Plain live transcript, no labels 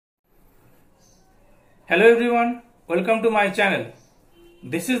Hello everyone, welcome to my channel.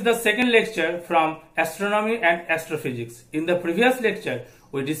 This is the second lecture from Astronomy and Astrophysics. In the previous lecture,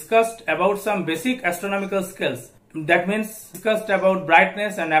 we discussed about some basic astronomical scales. That means discussed about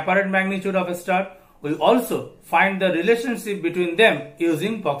brightness and apparent magnitude of a star. We also find the relationship between them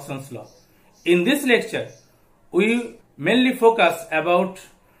using Poisson's law. In this lecture, we mainly focus about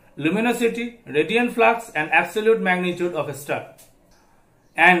luminosity, radiant flux and absolute magnitude of a star.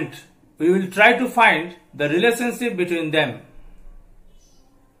 And we will try to find the relationship between them.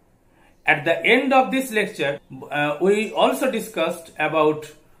 At the end of this lecture, we also discussed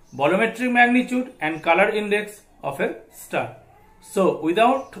about bolometric magnitude and color index of a star. So,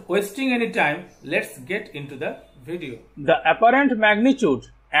 without wasting any time, let's get into the video. The apparent magnitude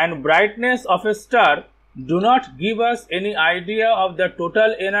and brightness of a star do not give us any idea of the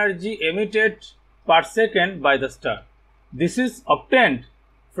total energy emitted per second by the star. This is obtained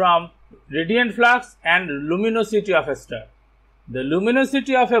from radiant flux and luminosity of a star. The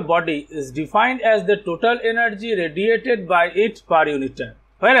luminosity of a body is defined as the total energy radiated by it per unit time,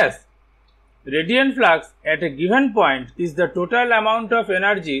 whereas radiant flux at a given point is the total amount of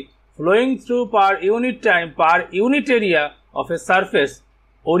energy flowing through per unit time per unit area of a surface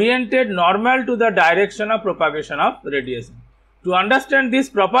oriented normal to the direction of propagation of radiation. To understand this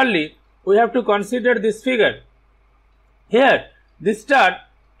properly, we have to consider this figure. Here, this star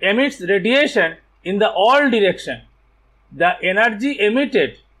emits radiation in the all direction. The energy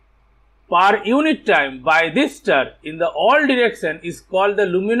emitted per unit time by this star in the all direction is called the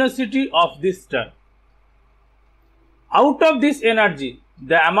luminosity of this star. Out of this energy,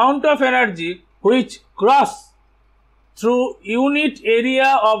 the amount of energy which cross through unit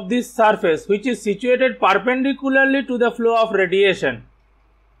area of this surface which is situated perpendicularly to the flow of radiation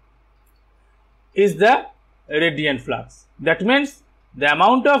is the radiant flux. That means the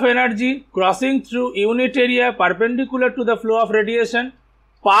amount of energy crossing through unit area perpendicular to the flow of radiation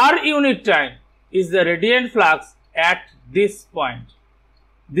per unit time is the radiant flux at this point.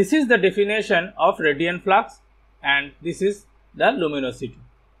 This is the definition of radiant flux and this is the luminosity.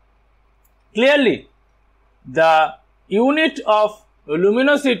 Clearly, the unit of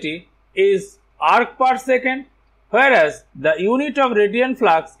luminosity is arc per second, whereas the unit of radiant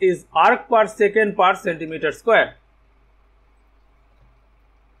flux is arc per second per centimeter square.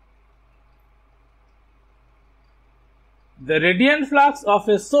 The radiant flux of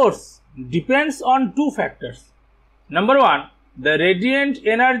a source depends on two factors. Number one, the radiant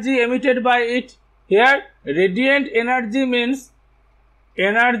energy emitted by it. Here, radiant energy means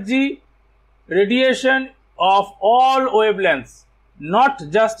energy radiation of all wavelengths, not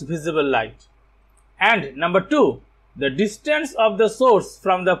just visible light. And number two, the distance of the source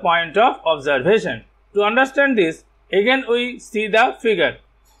from the point of observation. To understand this, again we see the figure.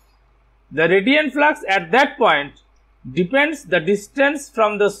 The radiant flux at that point depends the distance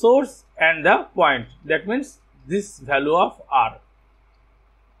from the source and the point. That means this value of R.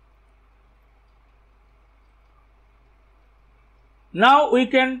 Now we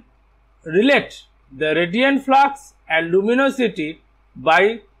can relate the radiant flux and luminosity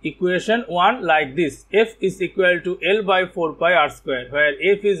by equation 1 like this. F is equal to L by 4 pi R square, where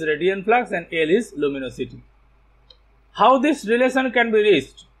F is radiant flux and L is luminosity. How this relation can be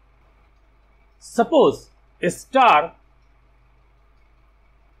reached? Suppose a star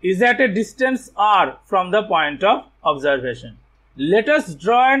is at a distance r from the point of observation. Let us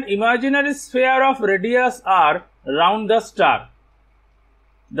draw an imaginary sphere of radius r round the star.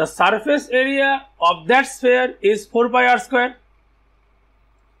 The surface area of that sphere is 4 pi r square.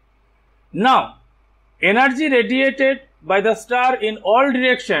 Now, energy radiated by the star in all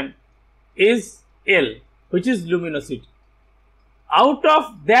direction is L, which is luminosity. Out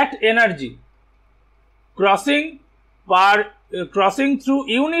of that energy, crossing through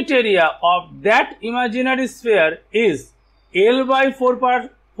unit area of that imaginary sphere is L by 4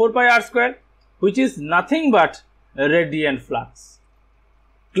 pi r square, which is nothing but radiant flux.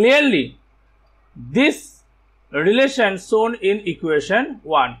 Clearly, this relation shown in equation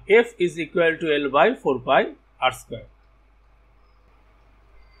 1, F is equal to L by 4 pi r square.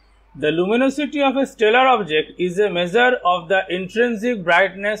 The luminosity of a stellar object is a measure of the intrinsic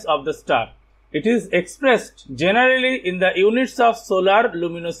brightness of the star. It is expressed generally in the units of solar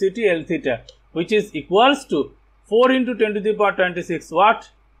luminosity L theta, which is equals to 4 into 10 to the power 26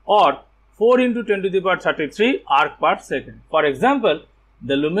 watt or 4 into 10 to the power 33 arc per second. For example,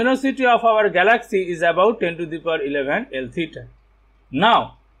 the luminosity of our galaxy is about 10 to the power 11 L theta.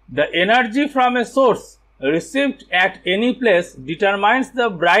 Now, the energy from a source received at any place determines the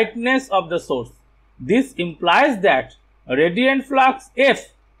brightness of the source. This implies that radiant flux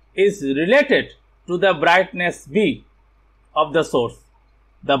F is related to the brightness B of the source.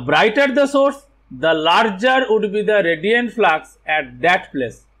 The brighter the source, the larger would be the radiant flux at that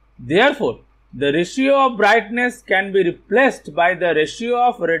place. Therefore, the ratio of brightness can be replaced by the ratio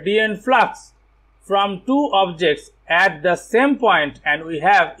of radiant flux from two objects at the same point, and we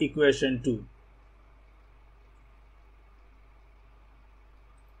have equation 2.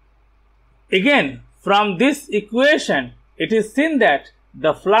 Again, from this equation, it is seen that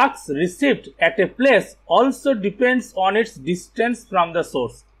the flux received at a place also depends on its distance from the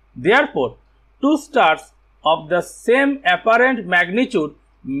source. Therefore, two stars of the same apparent magnitude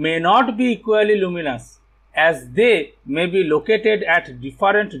may not be equally luminous, as they may be located at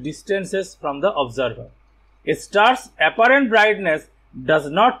different distances from the observer. A star's apparent brightness does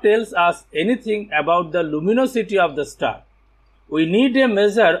not tell us anything about the luminosity of the star. We need a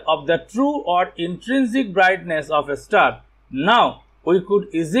measure of the true or intrinsic brightness of a star. Now, we could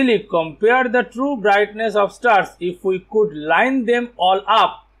easily compare the true brightness of stars if we could line them all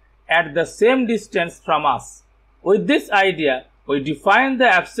up at the same distance from us. With this idea, we define the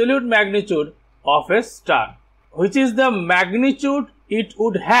absolute magnitude of a star, which is the magnitude it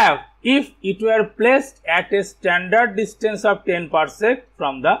would have if it were placed at a standard distance of 10 parsec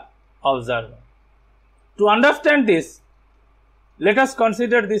from the observer. To understand this, let us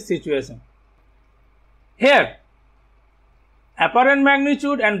consider this situation. Here, apparent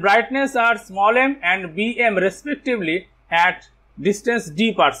magnitude and brightness are small m and bm respectively at distance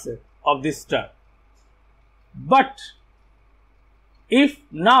d parsec of this star. But if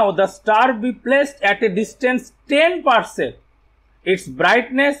now the star be placed at a distance 10 parsec, its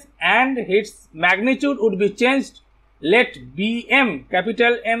brightness and its magnitude would be changed. Let bm,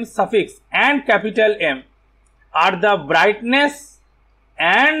 capital M suffix, and capital M are the brightness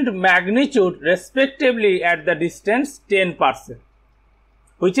and magnitude respectively at the distance 10 parsec,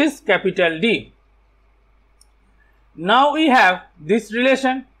 which is capital D. Now we have this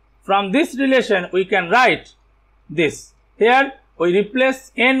relation. From this relation we can write this. Here we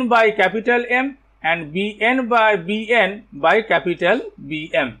replace n by capital M and bn by bn by capital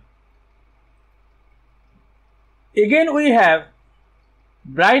Bm. Again we have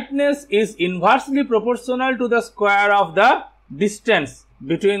brightness is inversely proportional to the square of the distance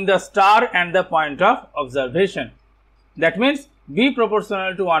between the star and the point of observation. That means B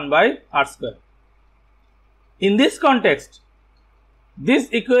proportional to 1 by r square. In this context, this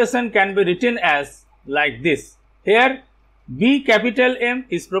equation can be written as like this. Here B capital M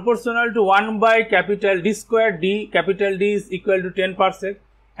is proportional to 1 by capital D square, D capital D is equal to 10 parsec,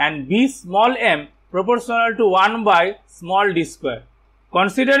 and B small m proportional to 1 by small d square.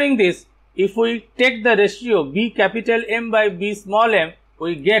 Considering this, if we take the ratio B capital M by B small m,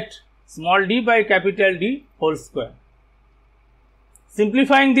 we get small d by capital D whole square.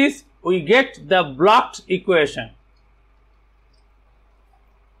 Simplifying this, we get the blocked equation.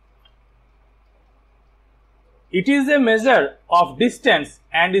 It is a measure of distance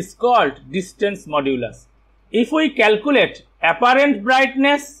and is called distance modulus. If we calculate apparent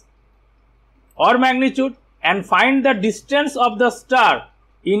brightness or magnitude and find the distance of the star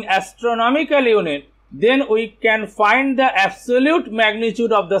in astronomical unit, then we can find the absolute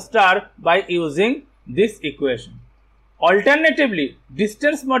magnitude of the star by using this equation. Alternatively,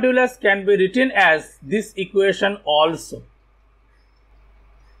 distance modulus can be written as this equation also.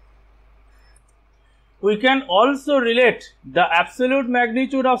 We can also relate the absolute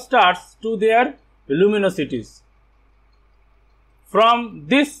magnitude of stars to their luminosities. From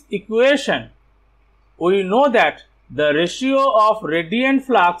this equation, we know that the ratio of radiant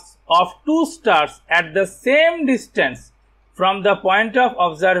flux of two stars at the same distance from the point of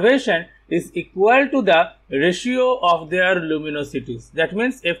observation is equal to the ratio of their luminosities. That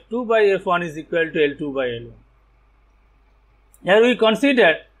means F2 by F1 is equal to L2 by L1. Here we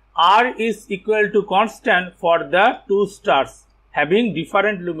consider R is equal to constant for the two stars having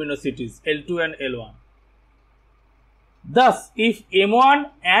different luminosities L2 and L1. Thus, if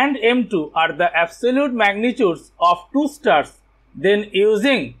M1 and M2 are the absolute magnitudes of two stars, then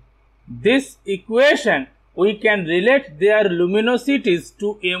using this equation we can relate their luminosities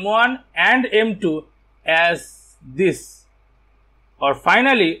to M1 and M2 as this. Or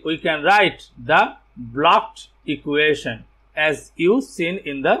finally, we can write the blocked equation as you seen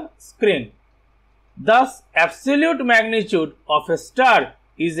in the screen. Thus, absolute magnitude of a star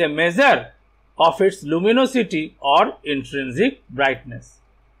is a measure of its luminosity or intrinsic brightness.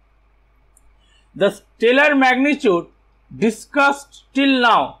 The stellar magnitude discussed till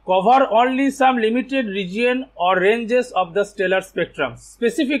now cover only some limited region or ranges of the stellar spectrum,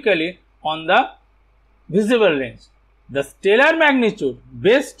 specifically on the visible range. The stellar magnitude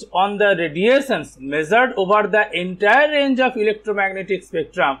based on the radiations measured over the entire range of electromagnetic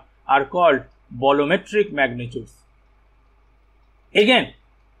spectrum are called bolometric magnitudes. Again,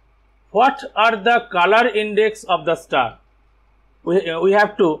 what are the color index of the star? We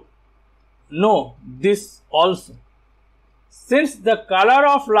have to know this also. Since the color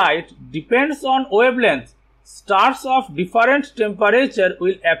of light depends on wavelength, stars of different temperature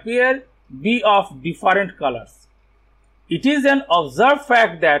will be of different colors. It is an observed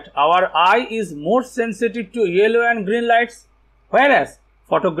fact that our eye is more sensitive to yellow and green lights, whereas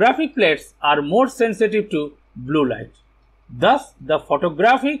photographic plates are more sensitive to blue light. Thus, the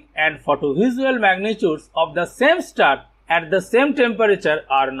photographic and photovisual magnitudes of the same star at the same temperature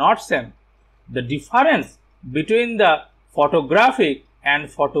are not same. The difference between the photographic and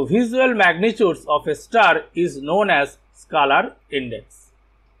photovisual magnitudes of a star is known as scalar index.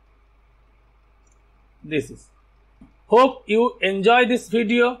 This is. Hope you enjoy this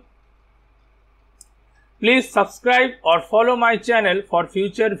video. Please subscribe or follow my channel for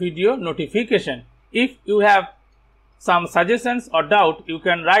future video notification. If you have some suggestions or doubt, you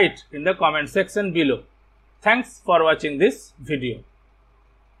can write in the comment section below. Thanks for watching this video.